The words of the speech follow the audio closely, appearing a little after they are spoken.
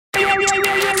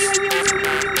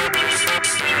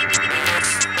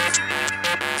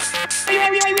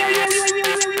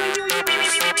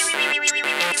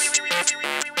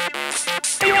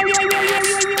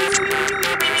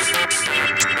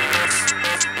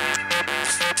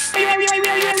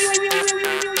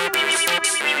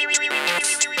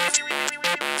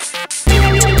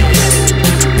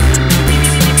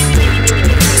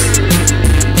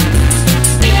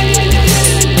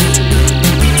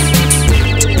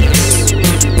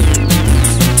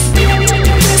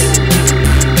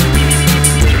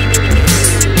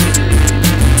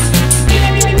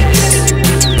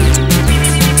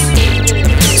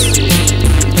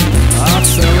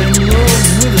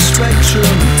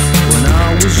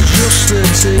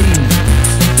13.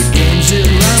 The games it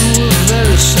ran were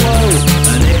very slow,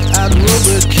 and it had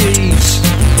rubber keys.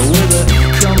 With a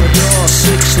Commodore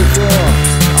 64,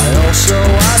 I also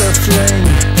had a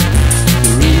fling.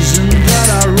 The reason that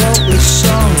I wrote this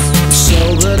song is so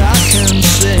that I can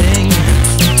sing.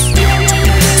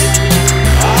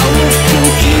 I love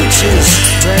computers,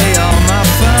 they are my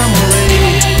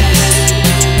family.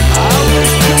 I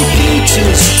love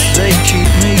computers, they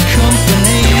keep me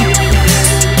company.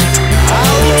 I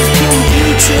love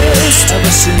computers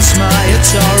ever since my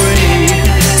Atari.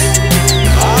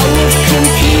 I love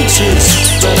computers,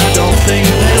 but I don't think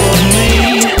they love me.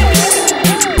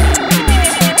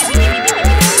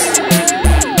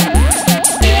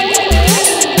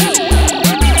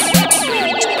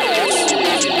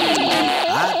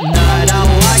 At night I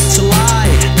like to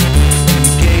lie and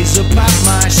gaze up at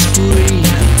my screen.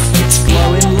 Its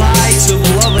glowing light of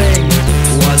loving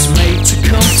was made to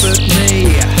comfort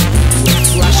me, with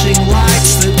flashing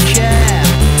lights that care.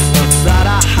 Of that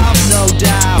I have no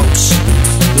doubt.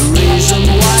 The reason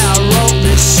why I wrote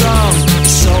this song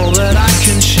is so that I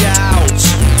can shout.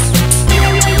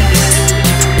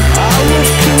 I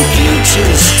love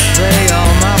computers, they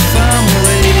are my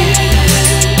family.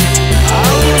 I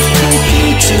love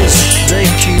computers, they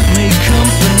keep me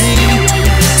company.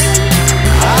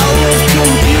 I love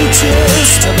computers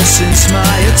ever since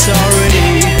my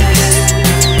Atari.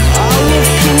 I love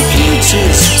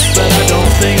computers, but I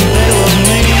don't think they love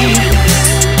me.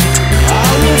 I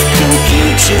love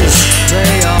computers,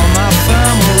 they are my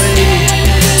family.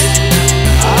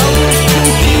 I love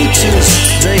computers,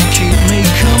 they keep me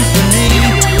company.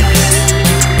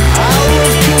 I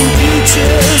love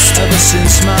computers ever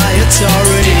since my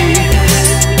Atari.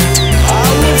 I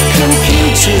love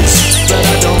computers, but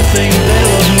I don't think they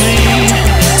love me.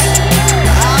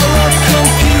 I love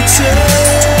computers.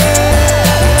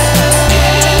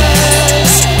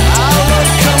 I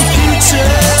love computers,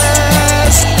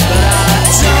 but I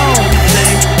don't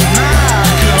think my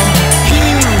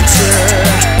computer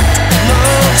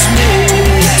loves me.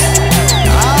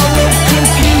 I love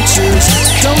computers,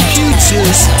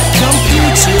 computers.